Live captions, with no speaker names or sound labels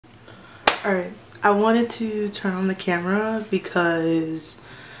Alright, I wanted to turn on the camera because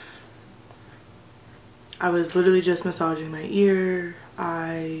I was literally just massaging my ear.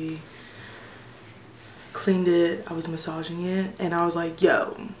 I cleaned it, I was massaging it, and I was like,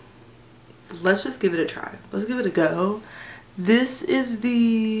 yo, let's just give it a try. Let's give it a go. This is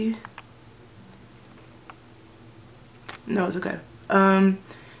the... No, it's okay.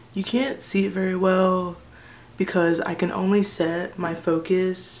 You can't see it very well because I can only set my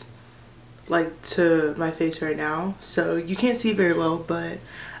focus like to my face right now, so you can't see it very well, but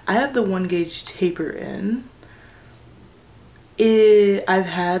I have the 1 gauge taper in. I've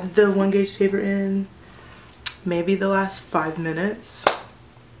had the 1 gauge taper in maybe the last 5 minutes,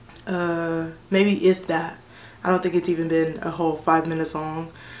 maybe if that. I don't think it's even been a whole 5 minutes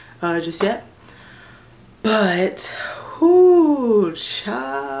long just yet, but whoo,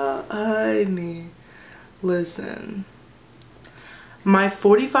 child, honey, listen. My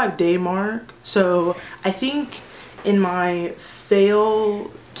 45-day mark, so I think in my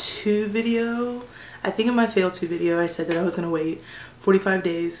fail 2 video, I said that I was gonna wait 45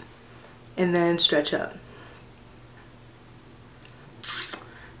 days and then stretch up.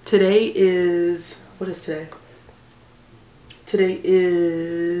 Today is, what is today? Today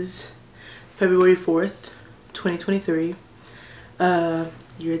is February 4th, 2023.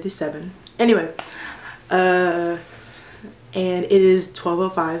 Year the 7. Anyway, and it is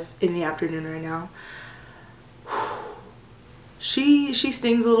 12:05 in the afternoon right now. She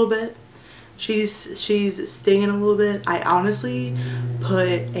stings a little bit. She's stinging a little bit. I honestly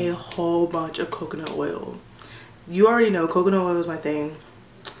put a whole bunch of coconut oil. You already know coconut oil is my thing.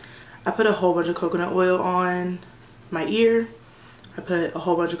 I put a whole bunch of coconut oil on my ear. I put a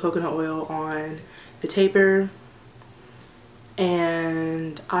whole bunch of coconut oil on the taper.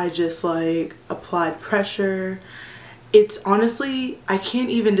 And I just like applied pressure. It's honestly, I can't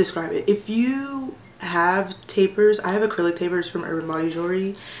even describe it. If you have tapers, I have acrylic tapers from Urban Body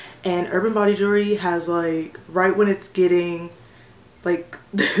Jewelry, and Urban Body Jewelry has like, right when it's getting, like,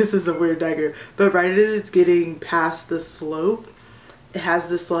 this is a weird dagger, but right as it's getting past the slope, it has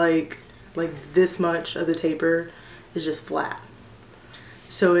this like this much of the taper is just flat.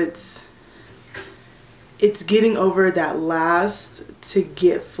 So it's getting over that last to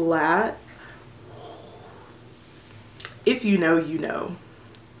get flat. If you know, you know.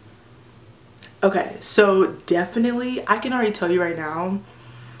 Okay, so definitely, I can already tell you right now,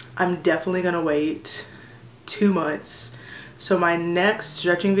 I'm definitely gonna wait 2 months. So my next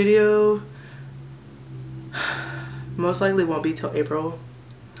stretching video most likely won't be till April,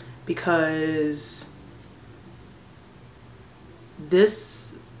 because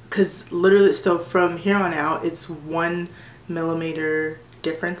literally, so from here on out, it's 1 millimeter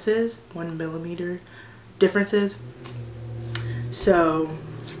differences. 1 millimeter differences. So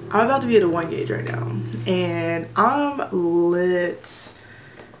I'm about to be at a 1 gauge right now, and I'm lit.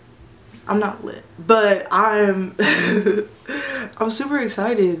 I'm not lit, but I'm I'm super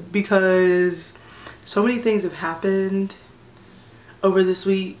excited because so many things have happened over this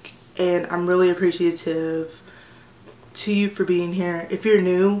week, and I'm really appreciative to you for being here. If you're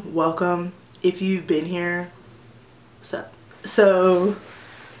new, welcome. If you've been here, what's up? So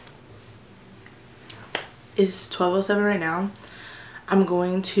it's 12:07 right now. I'm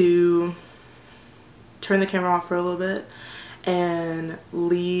going to turn the camera off for a little bit and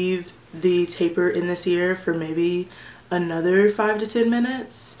leave the taper in this ear for maybe another 5 to 10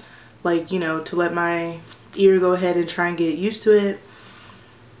 minutes. Like, you know, to let my ear go ahead and try and get used to it.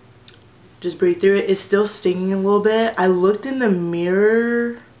 Just breathe through it. It's still stinging a little bit. I looked in the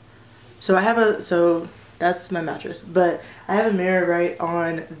mirror. So that's my mattress. But I have a mirror right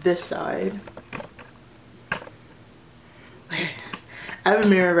on this side. I have a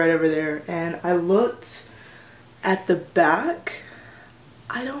mirror right over there, and I looked at the back.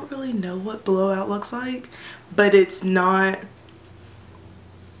 I don't really know what blowout looks like, but it's not,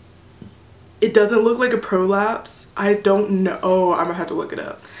 it doesn't look like a prolapse. I don't know. Oh, I'm gonna have to look it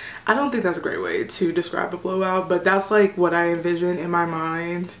up. I don't think that's a great way to describe a blowout, but that's like what I envision in my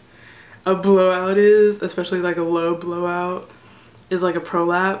mind a blowout is, especially like a low blowout, is like a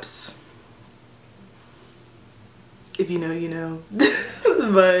prolapse. If you know, you know.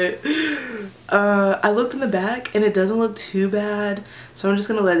 But I looked in the back and it doesn't look too bad, so I'm just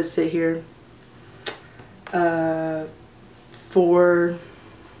gonna let it sit here for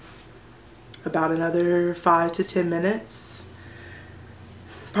about another 5 to 10 minutes.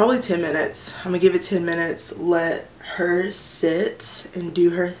 Probably 10 minutes. I'm gonna give it 10 minutes, let her sit and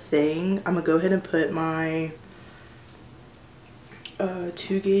do her thing. I'm gonna go ahead and put my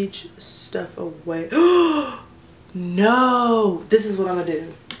 2 gauge stuff away. No, this is what I'm gonna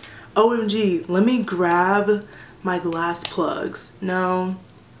do. OMG, let me grab my glass plugs. No,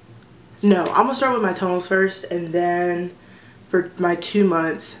 I'm gonna start with my tonals first, and then for my 2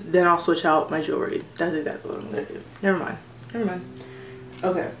 months, then I'll switch out my jewelry. That's exactly what I'm gonna do. Never mind.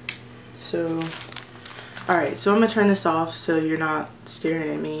 Okay, so, alright, so I'm gonna turn this off so you're not staring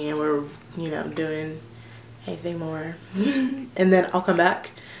at me and we're, you know, doing anything more. And then I'll come back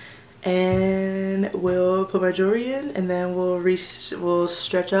and we'll put my jewelry in, and then we'll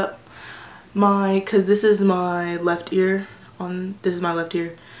stretch up my, cause this is my left ear, and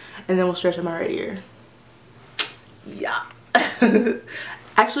then we'll stretch up my right ear. Yeah.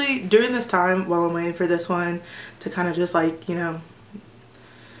 Actually, during this time while I'm waiting for this one to kind of just like, you know,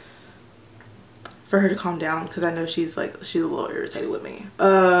 for her to calm down, because I know she's a little irritated with me,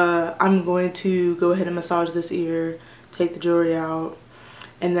 I'm going to go ahead and massage this ear, take the jewelry out,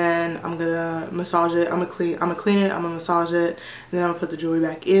 and then I'm gonna massage it. I'm gonna clean it, I'm gonna massage it, and then I'm gonna put the jewelry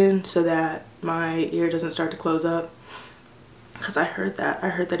back in so that my ear doesn't start to close up. Because I heard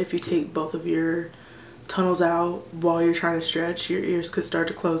that if you take both of your tunnels out while you're trying to stretch, your ears could start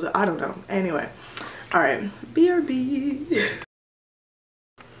to close up. I don't know. Anyway, all right, BRB.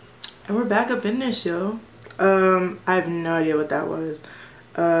 And we're back up in this, yo. I have no idea what that was.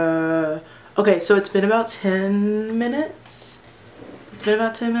 Okay, so it's been about 10 minutes. That's been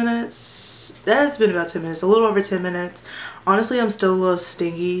about 10 minutes, a little over 10 minutes. Honestly, I'm still a little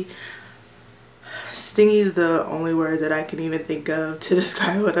stingy. Stingy is the only word that I can even think of to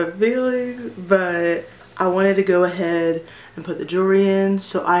describe what I'm feeling, but I wanted to go ahead and put the jewelry in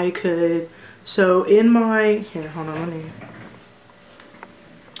so I could, in my, here, hold on, let me,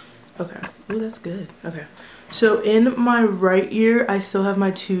 okay, oh, that's good, okay. So in my right ear, I still have my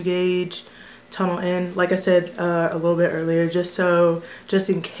 2 gauge tunnel in, like I said a little bit earlier, just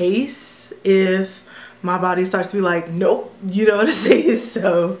in case if my body starts to be like, nope, you know what I'm saying.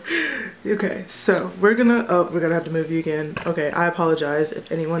 So okay, so we're gonna have to move you again. Okay, I apologize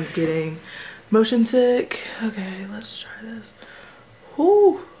if anyone's getting motion sick. Okay, let's try this.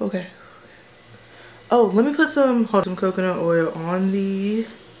 Ooh, okay. Oh, let me put some coconut oil on the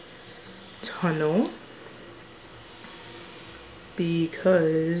tunnel,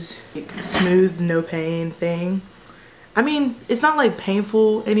 because smooth, no pain thing. I mean, it's not like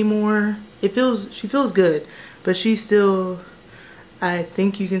painful anymore. She feels good, but she's still, I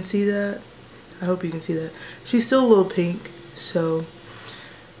think you can see that. I hope you can see that. She's still a little pink, so.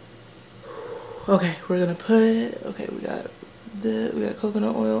 Okay, we're gonna put, okay, we got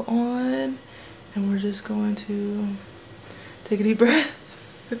coconut oil on, and we're just going to take a deep breath.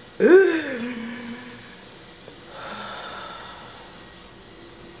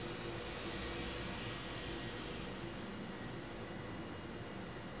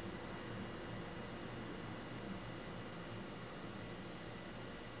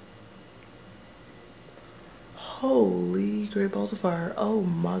 Holy great balls of fire. Oh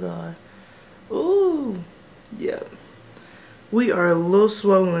my god. Ooh. Yeah. We are a little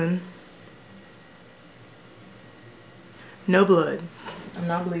swollen. No blood. I'm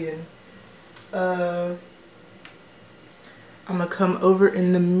not bleeding. I'm gonna come over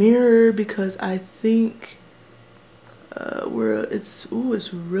in the mirror because I think it's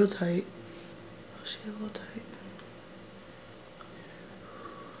real tight. Oh, she's a little tight.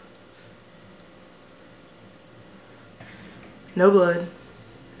 No blood.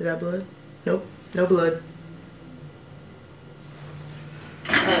 Is that blood? Nope. No blood.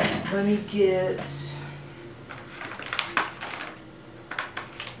 Alright, let me get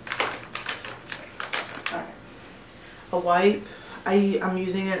a wipe. I'm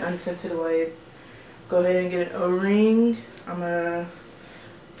using an unscented wipe. Go ahead and get an O-ring. I'm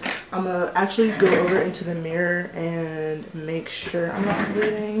gonna actually go over into the mirror and make sure I'm not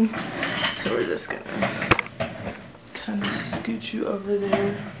bleeding. So we're just gonna kind of scoot you over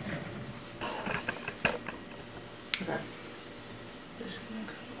there. Okay. Just gonna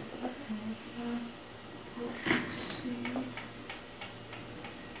go over. Let's see.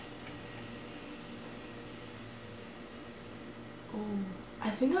 Oh, I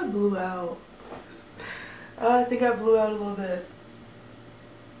think I blew out. I think I blew out a little bit.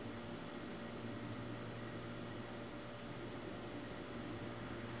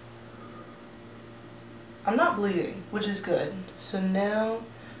 I'm not bleeding, which is good. So now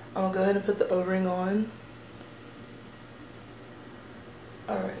I'm gonna go ahead and put the O-ring on.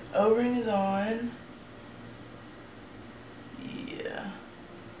 Alright, O-ring is on. Yeah.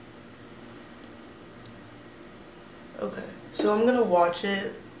 Okay, so I'm gonna watch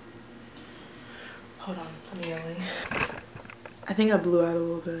it. Hold on, I'm yelling. I think I blew out a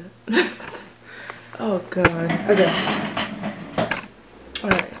little bit. Oh god. Okay.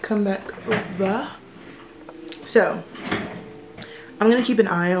 Alright, come back over. So I'm gonna keep an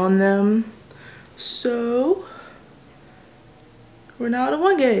eye on them. So we're now at a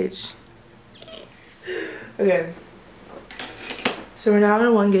 1 gauge. Okay. So we're now at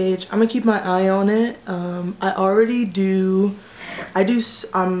a 1 gauge. I'm gonna keep my eye on it. I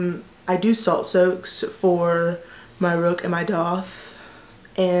do salt soaks for my Rook and my Doth,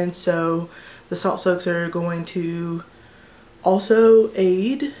 and so the salt soaks are going to also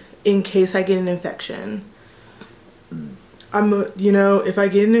aid in case I get an infection. You know, if I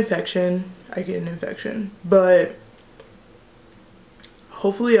get an infection, I get an infection, but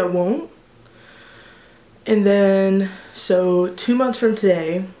hopefully I won't. And then, so 2 months from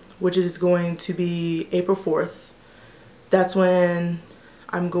today, which is going to be April 4th, that's when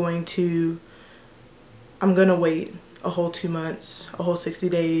I'm gonna wait a whole 2 months, a whole 60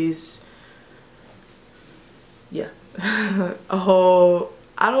 days. Yeah. A whole,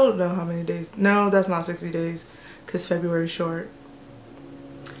 I don't know how many days. No, that's not 60 days because February's short.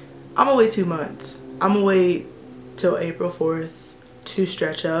 I'm gonna wait 2 months. I'm gonna wait till April 4th to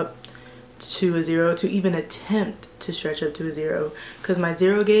stretch up to a 0, to even attempt to stretch up to a 0, because my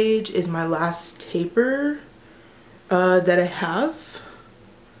 0 gauge is my last taper that I have.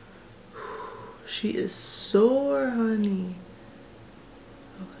 She is sore, honey.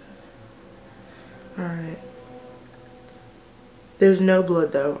 Okay. Alright. There's no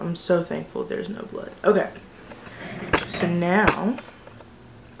blood though. I'm so thankful there's no blood. Okay. So now,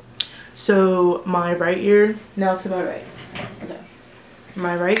 so my right ear, now to my right. Okay.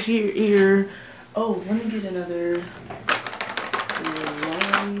 My right ear, oh, let me get another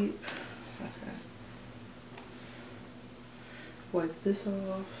wipe. Okay. Wipe this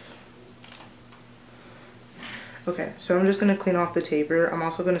off. Okay, so I'm just gonna clean off the taper. I'm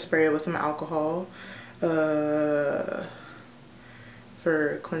also gonna spray it with some alcohol for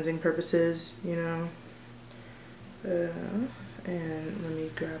cleansing purposes, you know. And let me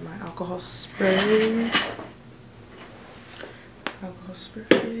grab my alcohol spray. Alcohol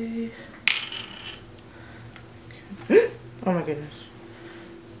spray. Okay. Oh my goodness.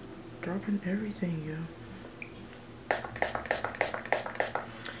 Dropping everything, yo.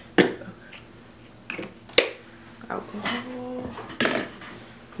 Okay. Alcohol.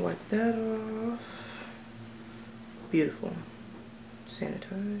 Wipe that off. Beautiful.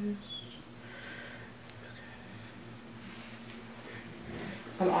 Sanitize. Okay.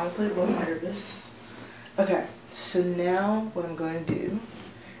 I'm honestly a little nervous. Okay. So now what I'm going to do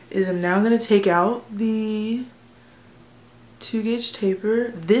is I'm now going to take out the 2 gauge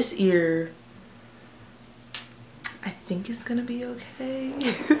taper. This ear, I think is going to be okay.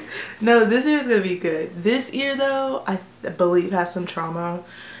 No, this ear is going to be good. This ear though, I believe has some trauma.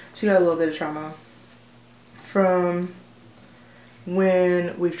 She got a little bit of trauma from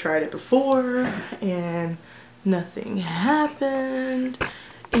when we've tried it before and nothing happened.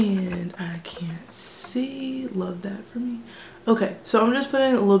 And I can't see. Love that for me. Okay, so I'm just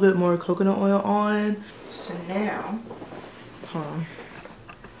putting a little bit more coconut oil on. So now, hold on.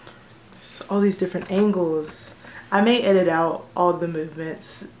 So all these different angles. I may edit out all the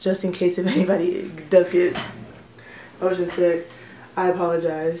movements just in case if anybody does get motion sick. I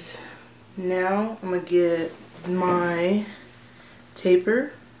apologize. Now I'm gonna get my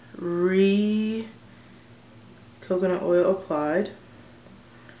taper, coconut oil applied.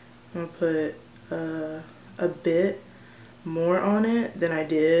 I'm gonna put a bit more on it than I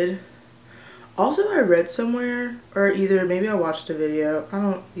did. Also, I read somewhere, or either maybe I watched a video, I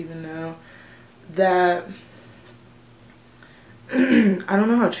don't even know, that I don't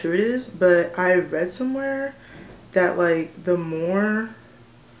know how true it is, but I read somewhere that like the more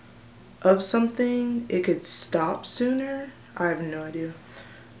of something, it could stop sooner. I have no idea.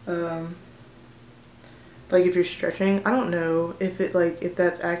 Like if you're stretching, I don't know if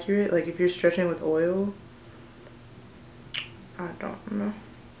that's accurate. Like if you're stretching with oil, I don't know.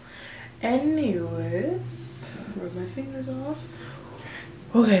 Anyways, rub my fingers off.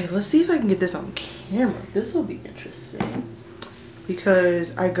 Okay, let's see if I can get this on camera. This will be interesting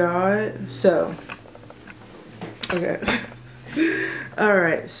because I got, so, okay. All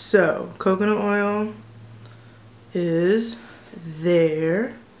right, so coconut oil is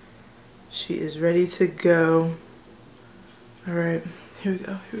there. She is ready to go. All right, here we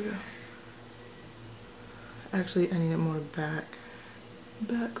go, here we go. Actually, I need it more back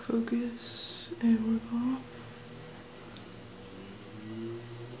focus, and we're going.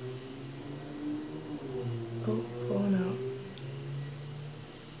 Oh, pulling out.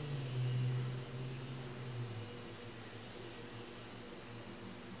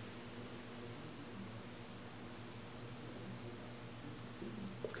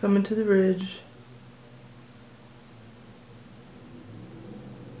 Coming to the ridge.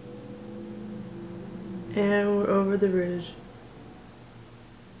 And we're over the ridge.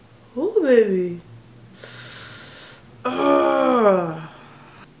 Oh, baby. Oh.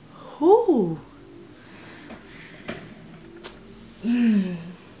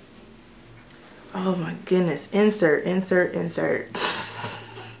 Oh my goodness. Insert.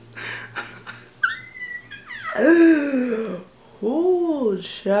 Oh,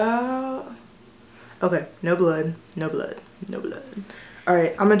 child. Okay, no blood.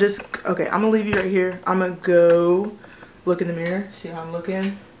 Alright, I'm gonna leave you right here. I'm gonna go look in the mirror, see how I'm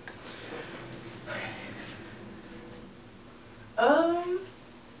looking.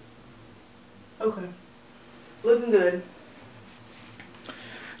 Okay. Looking good.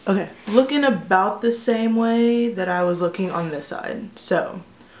 Okay, looking about the same way that I was looking on this side. So,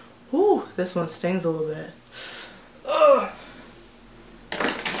 whoo, this one stings a little bit. Ugh.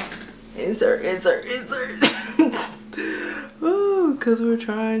 Insert. Ooh, because we're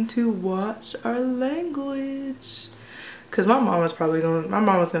trying to watch our language. Because my mama's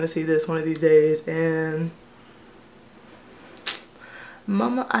gonna see this one of these days, and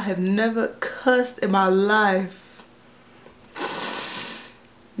mama, I have never cussed in my life.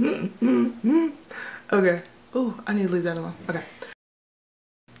 Okay. Ooh, I need to leave that alone. Okay.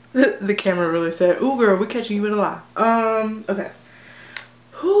 The camera really said, ooh girl, we're catching you in a lie. Okay.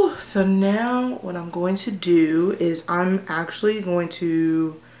 Whew. So now what I'm going to do is I'm actually going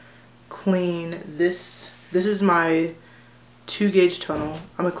to clean this. This is my 2-gauge tunnel.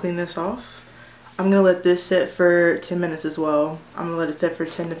 I'm gonna clean this off. I'm gonna let this sit for 10 minutes as well. I'm gonna let it sit for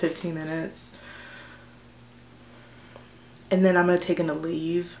 10 to 15 minutes. And then I'm gonna take an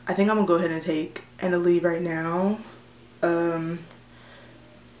Aleve. I think I'm gonna go ahead and take an Aleve right now.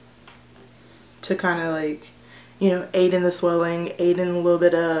 To kind of like, you know, aid in the swelling, aid in a little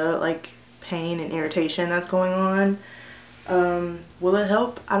bit of like pain and irritation that's going on. Will it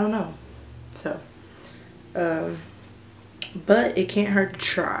help? I don't know. So, but it can't hurt to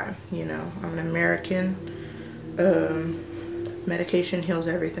try, you know. I'm an American. Medication heals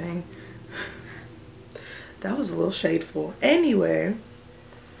everything. That was a little shadeful. Anyway.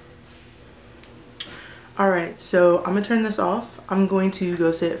 Alright, so I'm going to turn this off. I'm going to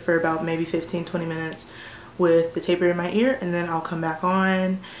go sit for about maybe 15-20 minutes with the taper in my ear, and then I'll come back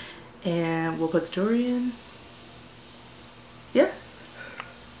on and we'll put the jewelry in. Yeah.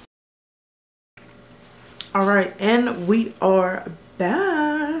 Alright, and we are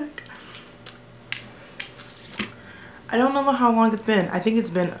back. I don't know how long it's been. I think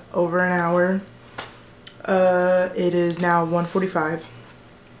it's been over an hour. It is now 1:45.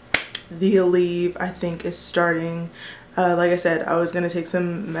 The Aleve, I think, is starting. Like I said, I was going to take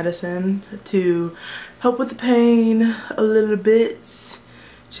some medicine to help with the pain a little bit.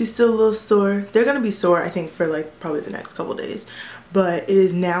 She's still a little sore. They're going to be sore, I think, for like probably the next couple days. But it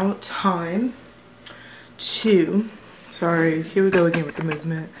is now time to, sorry, here we go again with the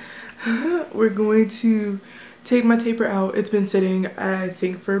movement. We're going to take my taper out. It's been sitting, I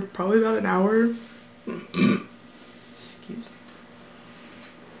think, for probably about an hour. Excuse me.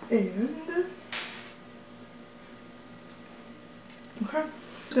 And okay,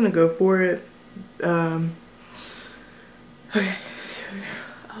 just gonna go for it. Okay.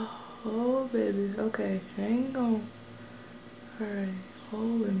 Oh baby, okay, hang on. Alright,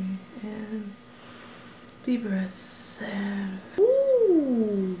 hold with me and deep breath and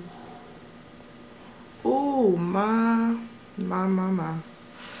ooh. Ooh, my.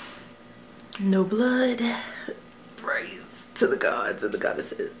 No blood. Praise to the gods and the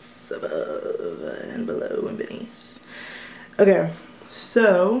goddesses above and below and beneath. Okay,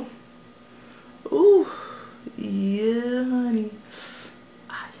 so, ooh, yeah, honey.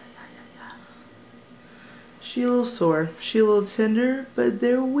 She a little sore, she a little tender, but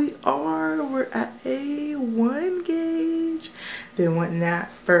there we are. We're at a 1 gauge. Been wanting that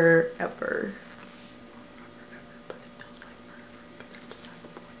forever.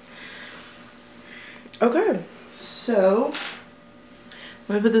 Okay, so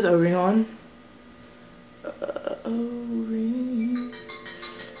let me put this O-ring on. O-ring.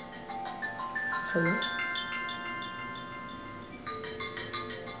 Hello.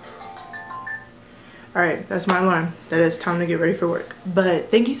 Alright, that's my alarm. That is time to get ready for work.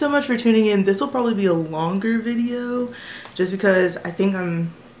 But thank you so much for tuning in. This will probably be a longer video just because I think I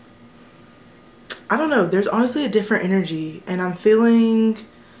don't know, there's honestly a different energy and I'm feeling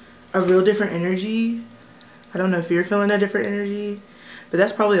a real different energy. I don't know if you're feeling a different energy, but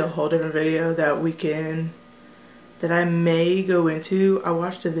that's probably a whole different video that I may go into. I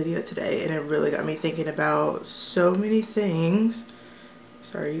watched a video today and it really got me thinking about so many things.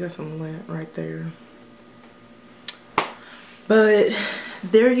 Sorry, you got some lint right there. But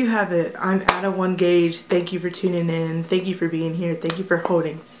there you have it. I'm at a 1 gauge. Thank you for tuning in. Thank you for being here. Thank you for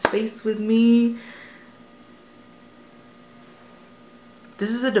holding space with me.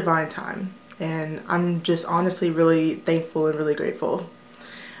 This is a divine time, and I'm just honestly really thankful and really grateful.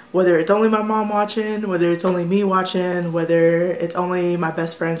 Whether it's only my mom watching, whether it's only me watching, whether it's only my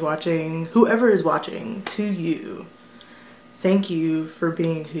best friends watching, whoever is watching, to you, thank you for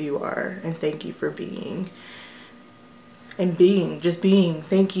being who you are, and thank you for being. And just being,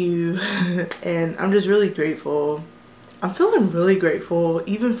 thank you. And I'm just really grateful. I'm feeling really grateful,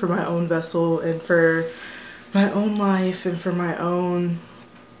 even for my own vessel and for my own life and for my own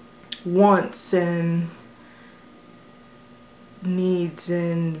wants and needs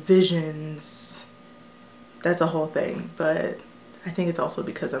and visions. That's a whole thing, but I think it's also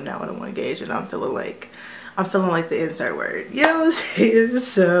because I'm now in a 1 gauge and I'm feeling like the insert word, you know what I'm saying?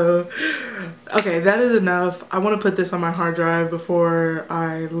 So okay, that is enough. I want to put this on my hard drive before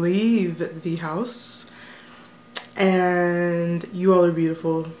I leave the house. And you all are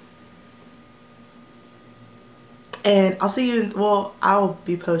beautiful. And I'll see you in, well, I'll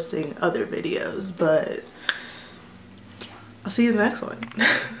be posting other videos, but I'll see you in the next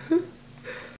one.